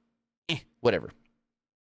 Like, whatever.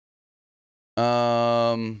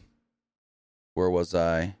 Where was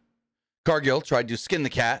I? Cargill tried to skin the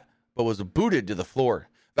cat, but was booted to the floor.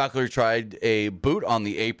 Valkyrie tried a boot on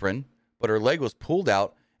the apron, but her leg was pulled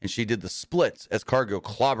out, and she did the splits as Cargill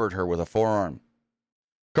clobbered her with a forearm.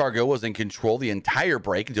 Cargill was in control the entire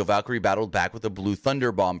break until Valkyrie battled back with a Blue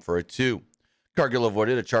Thunder Bomb for a 2. Cargill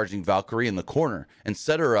avoided a charging Valkyrie in the corner and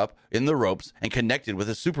set her up in the ropes and connected with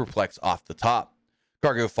a superplex off the top.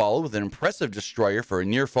 Cargill followed with an impressive destroyer for a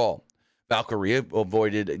near fall. Valkyrie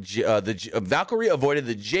avoided the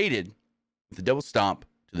Jaded with a double stomp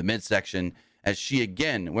to the midsection as she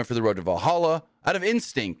again went for the Road to Valhalla out of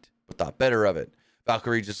instinct, but thought better of it.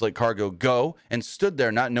 Valkyrie just let Cargill go and stood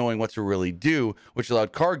there not knowing what to really do, which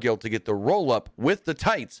allowed Cargill to get the roll-up with the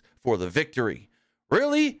tights for the victory.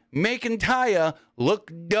 Really making Taya look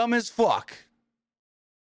dumb as fuck.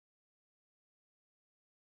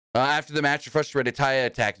 After the match, a frustrated Taya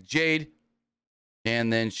attacked Jade,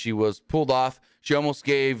 and then she was pulled off. She almost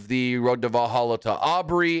gave the Road to Valhalla to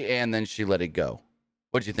Aubrey, and then she let it go.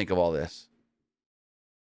 What'd you think of all this?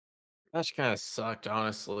 That kind of sucked,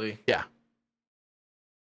 honestly. Yeah.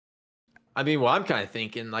 I mean, what I'm kind of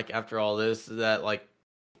thinking, like, after all this, is that, like,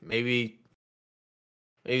 maybe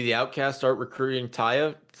the Outcasts start recruiting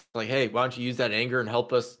Taya. It's like, hey, why don't you use that anger and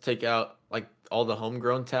help us take out, like, all the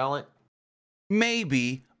homegrown talent?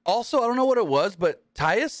 Maybe. Also, I don't know what it was, but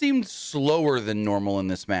Taya seemed slower than normal in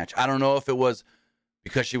this match. I don't know if it was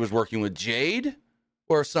because she was working with Jade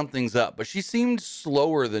or something's up, but she seemed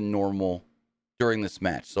slower than normal during this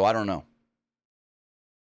match, so I don't know.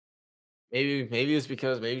 Maybe it's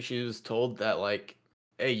because maybe she was told that, like,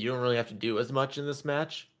 hey, you don't really have to do as much in this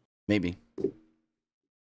match. Maybe.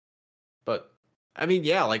 But, I mean,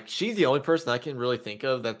 yeah, like, she's the only person I can really think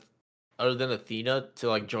of that, other than Athena, to,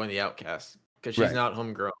 like, join the Outcast. Because she's not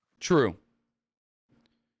homegrown. True.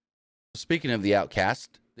 Speaking of the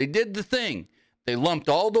Outcast, they did the thing. They lumped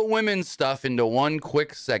all the women's stuff into one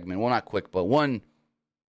quick segment. Well, not quick, but one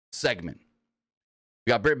segment.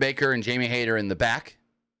 We got Britt Baker and Jamie Hayter in the back.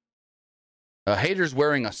 Hayter's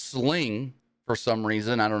wearing a sling for some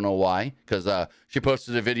reason. I don't know why. Because she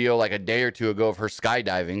posted a video like a day or two ago of her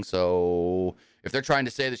skydiving. So if they're trying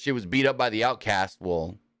to say that she was beat up by the Outcast,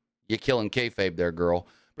 well, you're killing kayfabe there, girl.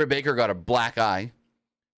 Britt Baker got a black eye.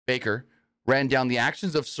 Baker ran down the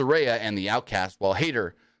actions of Saraya and the Outcast, while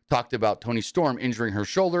Hayter talked about Toni Storm injuring her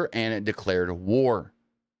shoulder and it declared war.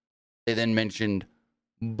 They then mentioned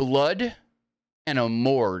blood and a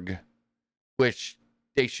morgue, which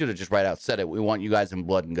they should have just right out said it. We want you guys in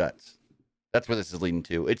blood and guts. That's where this is leading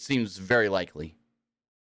to. It seems very likely.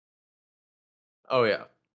 Oh, yeah.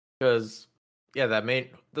 Because, yeah,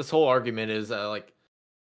 this whole argument is like,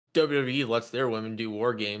 WWE lets their women do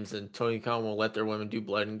war games, and Tony Khan will let their women do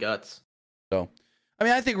blood and guts. So, I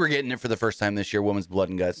mean, I think we're getting it for the first time this year, women's blood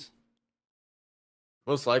and guts.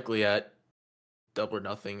 Most likely at Double or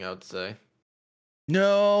Nothing, I would say.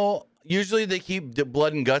 No, usually they keep the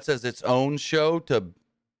blood and guts as its own show to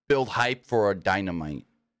build hype for a Dynamite.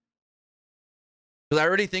 Because I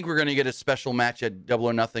already think we're going to get a special match at Double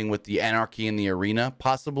or Nothing with the Anarchy in the Arena,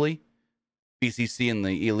 possibly. BCC and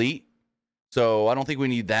the Elite. So I don't think we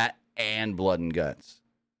need that and blood and guts.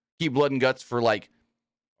 Keep blood and guts for like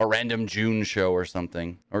a random June show or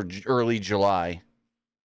something, or early July.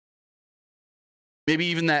 Maybe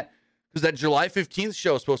even that, because that July 15th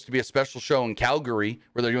show is supposed to be a special show in Calgary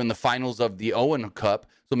where they're doing the finals of the Owen Cup.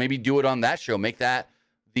 So maybe do it on that show. Make that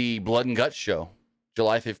the blood and guts show.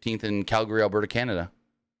 July 15th in Calgary, Alberta, Canada.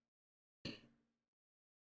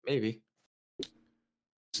 Maybe.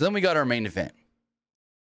 So then we got our main event.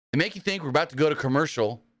 They make you think we're about to go to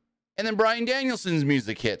commercial, and then Bryan Danielson's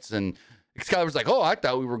music hits, and Excalibur's like, oh, I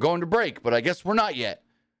thought we were going to break, but I guess we're not yet.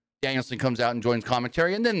 Danielson comes out and joins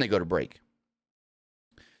commentary, and then they go to break.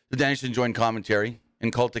 So Danielson joined commentary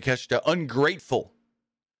and called Takeshita ungrateful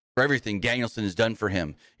for everything Danielson has done for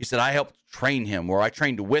him. He said, I helped train him, or I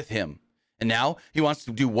trained with him. And now he wants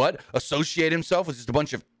to do what? Associate himself with just a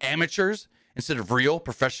bunch of amateurs instead of real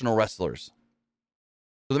professional wrestlers.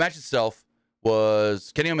 So the match itself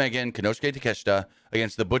was Kenny Omega and Konosuke Takeshita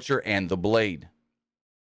against the Butcher and the Blade.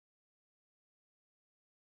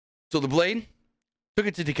 So the Blade took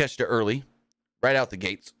it to Takeshita early, right out the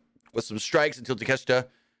gates, with some strikes until Takeshita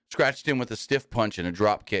scratched him with a stiff punch and a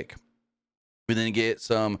drop kick. We then get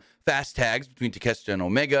some fast tags between Takeshita and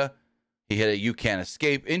Omega. He hit a You Can't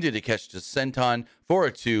Escape into Takeshita's senton for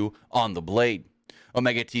a 2 on the Blade.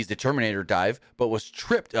 Omega teased a Terminator dive, but was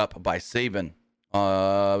tripped up by Saban.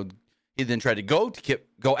 He then tried to go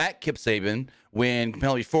at Kip Saban when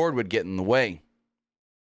Penelope Ford would get in the way.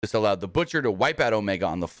 This allowed the Butcher to wipe out Omega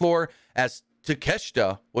on the floor as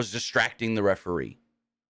Takeshita was distracting the referee.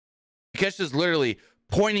 Takeshita's literally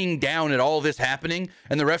pointing down at all this happening,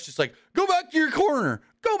 and the ref's just like, go back to your corner.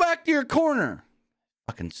 Go back to your corner.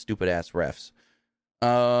 Fucking stupid-ass refs.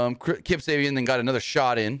 Kip Sabian then got another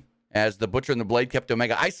shot in as the Butcher and the Blade kept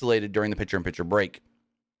Omega isolated during the picture-in-picture break.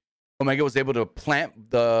 Omega was able to plant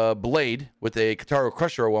the Blade with a Kotaro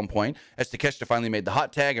Crusher at one point as Takeshita finally made the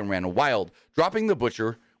hot tag and ran wild, dropping the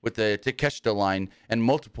Butcher with the Takeshita line and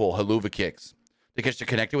multiple Helluva kicks. Takeshita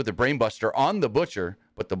connected with the Brainbuster on the Butcher,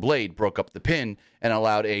 but the Blade broke up the pin and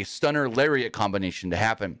allowed a Stunner Lariat combination to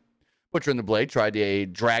happen. Butcher and the Blade tried to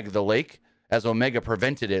drag the lake as Omega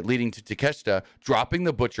prevented it, leading to Takeshita dropping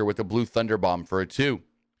the Butcher with a Blue Thunder Bomb for a 2.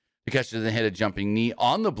 Takeshita then hit a jumping knee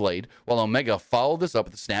on the Blade, while Omega followed this up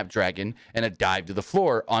with a Snapdragon and a dive to the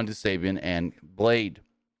floor onto Sabian and Blade.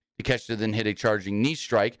 Takeshita then hit a charging knee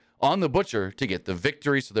strike on the Butcher to get the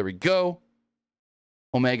victory. So there we go.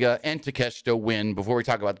 Omega and Takeshita win. Before we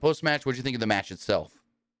talk about the post-match, what do you think of the match itself?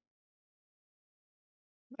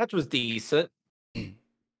 Match was decent.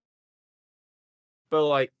 But,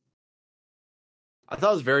 like, I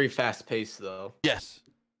thought it was very fast-paced, though. Yes.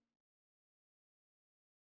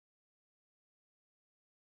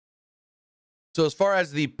 So as far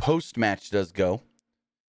as the post-match does go,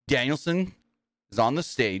 Danielson is on the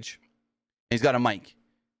stage, and he's got a mic.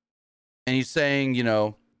 And he's saying,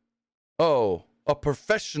 oh, a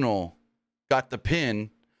professional got the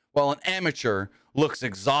pin, while an amateur looks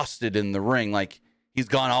exhausted in the ring, like he's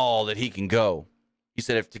gone all that he can go. He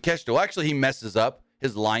said if Takeshita, well, actually he messes up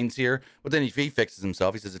his lines here, but then he fixes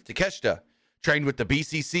himself. He says if Takeshita trained with the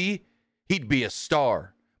BCC, he'd be a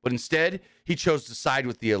star. But instead, he chose to side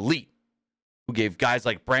with the elite, who gave guys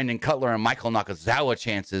like Brandon Cutler and Michael Nakazawa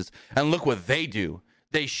chances, and look what they do.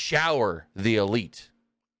 They shower the elite.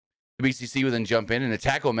 The BCC would then jump in and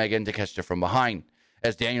attack Omega and Takeshita from behind,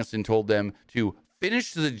 as Danielson told them to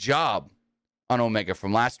finish the job on Omega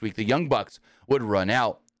from last week. The Young Bucks would run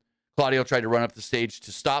out. Claudio tried to run up the stage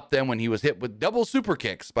to stop them when he was hit with double super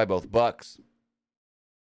kicks by both Bucks.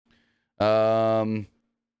 Danielson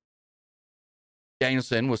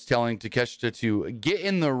was telling Takeshita to get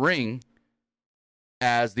in the ring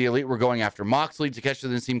as the elite were going after Moxley. Takeshita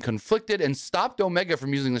then seemed conflicted and stopped Omega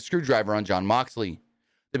from using the screwdriver on John Moxley.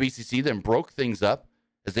 The BCC then broke things up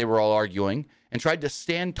as they were all arguing and tried to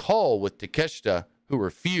stand tall with Takeshita, who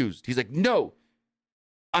refused. He's like, no,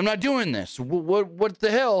 I'm not doing this. What the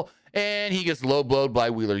hell? And he gets low blowed by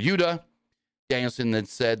Wheeler Yuta. Danielson then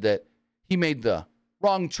said that he made the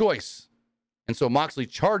wrong choice. And so Moxley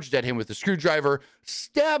charged at him with a screwdriver,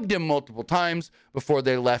 stabbed him multiple times before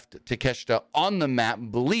they left Takeshita on the mat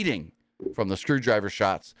bleeding from the screwdriver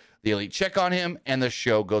shots. The elite check on him, and the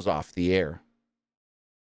show goes off the air.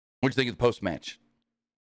 What do you think of the post-match?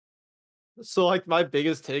 So, like, my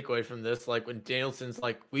biggest takeaway from this, like, when Danielson's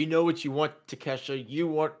like, we know what you want, Takeshita. You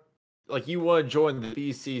want to join the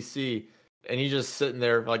BCC. And he's just sitting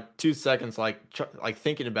there for, like, 2 seconds, like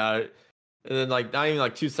thinking about it. And then, like, not even,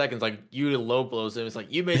 like, 2 seconds, like, you low blows him. It's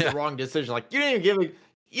like, you made the wrong decision. Like, you didn't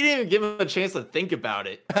even give him a chance to think about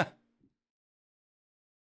it.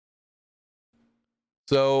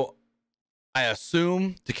 So, I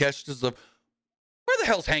assume Takeshita's where the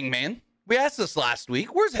hell's Hangman? We asked this last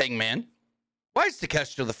week. Where's Hangman? Why is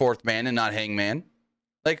Takeshita the fourth man and not Hangman?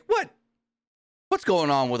 Like, what? What's going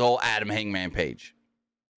on with old Adam Hangman Page?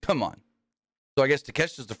 Come on. So I guess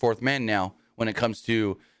Takeshita's the fourth man now when it comes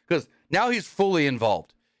to, because now he's fully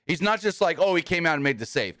involved. He's not just like, oh, he came out and made the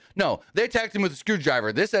save. No, they attacked him with a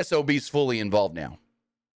screwdriver. This SOB's fully involved now.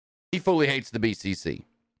 He fully hates the BCC.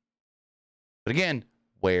 But again,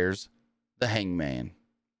 where's the Hangman?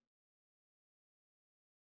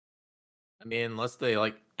 I mean, unless they,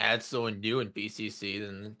 like, add someone new in BCC,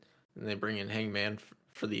 then they bring in Hangman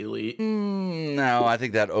for the elite. No, I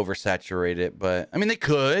think that oversaturate it. But I mean, they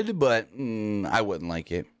could, but I wouldn't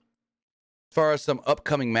like it. As far as some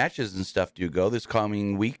upcoming matches and stuff do go, this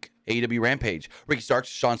coming week, AEW Rampage. Ricky Starks,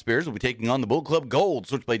 Sean Spears will be taking on the Bullet Club Gold.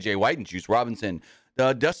 Switchblade Jay White and Juice Robinson.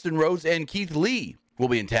 Dustin Rhodes and Keith Lee will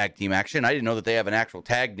be in tag team action. I didn't know that they have an actual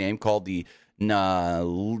tag name called the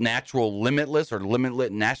Natural Limitless or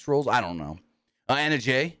Limitless Naturals. I don't know. Anna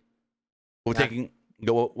Jay will be taking...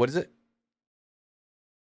 What is it?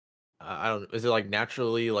 I don't. Is it like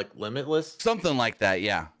naturally like limitless? Something like that.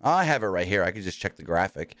 Yeah, I have it right here. I can just check the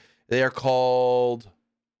graphic. They are called. I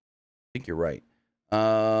think you're right.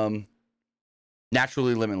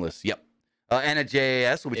 Naturally Limitless. Yep. Anna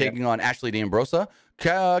JAS will be taking on Ashley D'Ambrosa.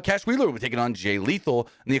 Cash Wheeler will be taking on Jay Lethal.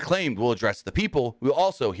 And the Acclaimed will address the people. We'll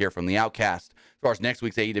also hear from the Outcast. As far as next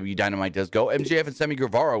week's AEW Dynamite does go, MJF and Sammy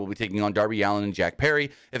Guevara will be taking on Darby Allin and Jack Perry.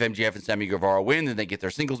 If MJF and Sammy Guevara win, then they get their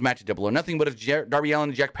singles match at Double or Nothing. But if Darby Allin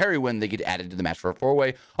and Jack Perry win, they get added to the match for a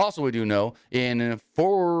four-way. Also, we do know in a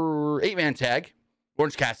 8-man tag,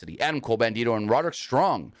 Orange Cassidy, Adam Cole, Bandito, and Roderick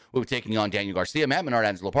Strong will be taking on Daniel Garcia, Matt Menard,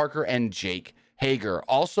 Angelo Parker, and Jake Hager.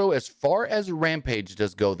 Also, as far as Rampage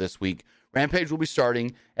does go this week, Rampage will be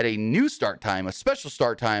starting at a new start time, a special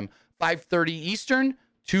start time, 5:30 Eastern,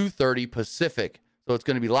 2:30 Pacific. So it's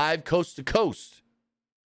going to be live coast to coast,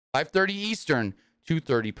 5:30 Eastern,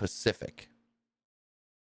 2:30 Pacific.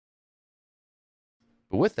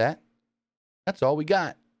 But with that, that's all we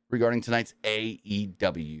got regarding tonight's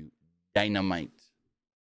AEW Dynamite.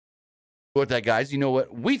 With that, guys, you know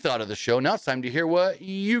what we thought of the show. Now it's time to hear what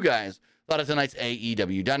you guys thought of tonight's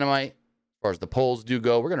AEW Dynamite. As far as the polls do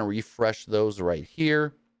go, we're going to refresh those right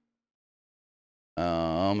here.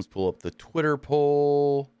 Let's pull up the Twitter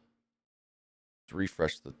poll. Let's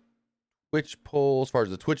refresh the Twitch poll. As far as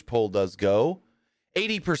the Twitch poll does go,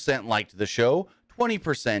 80% liked the show,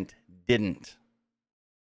 20% didn't.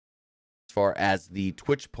 As far as the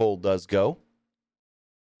Twitch poll does go,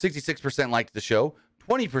 66% liked the show,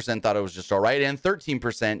 20% thought it was just all right, and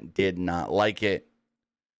 13% did not like it.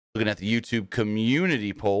 Looking at the YouTube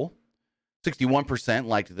community poll, 61%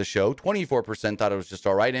 liked the show, 24% thought it was just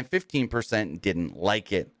all right, and 15% didn't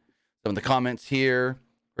like it. Some of the comments here,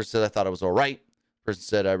 person said, I thought it was all right. Person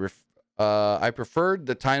said, I preferred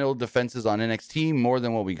the title defenses on NXT more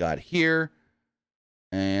than what we got here.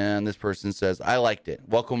 And this person says, I liked it.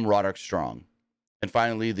 Welcome, Roderick Strong. And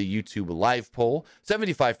finally, the YouTube live poll,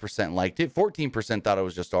 75% liked it, 14% thought it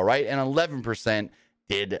was just all right, and 11%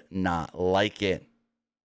 did not like it.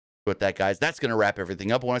 With that, guys, that's going to wrap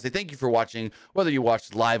everything up. I want to say thank you for watching, whether you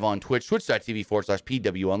watched live on Twitch,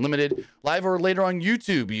 twitch.tv/PW Unlimited, live or later on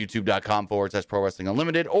YouTube, youtube.com/Pro Wrestling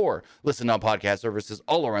Unlimited, or listen on podcast services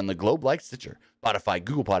all around the globe like Stitcher, Spotify,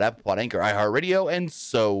 Google Pod, Apple Pod, Anchor, iHeartRadio, and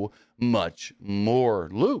so much more.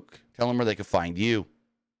 Luke, tell them where they can find you.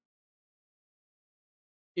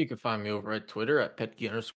 You can find me over at Twitter at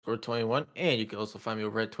Petke_21, and you can also find me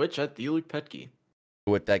over at Twitch at TheLukePetke.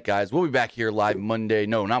 With that, guys, we'll be back here live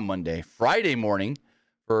Friday morning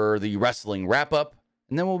for the wrestling wrap-up,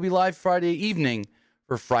 and then we'll be live Friday evening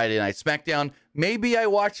for Friday Night SmackDown. Maybe I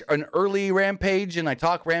watch an early Rampage and I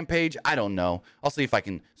talk Rampage. I don't know. I'll see if I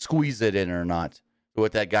can squeeze it in or not. But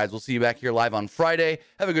with that, guys, we'll see you back here live on Friday.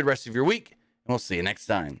 Have a good rest of your week, and we'll see you next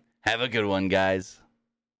time. Have a good one, guys.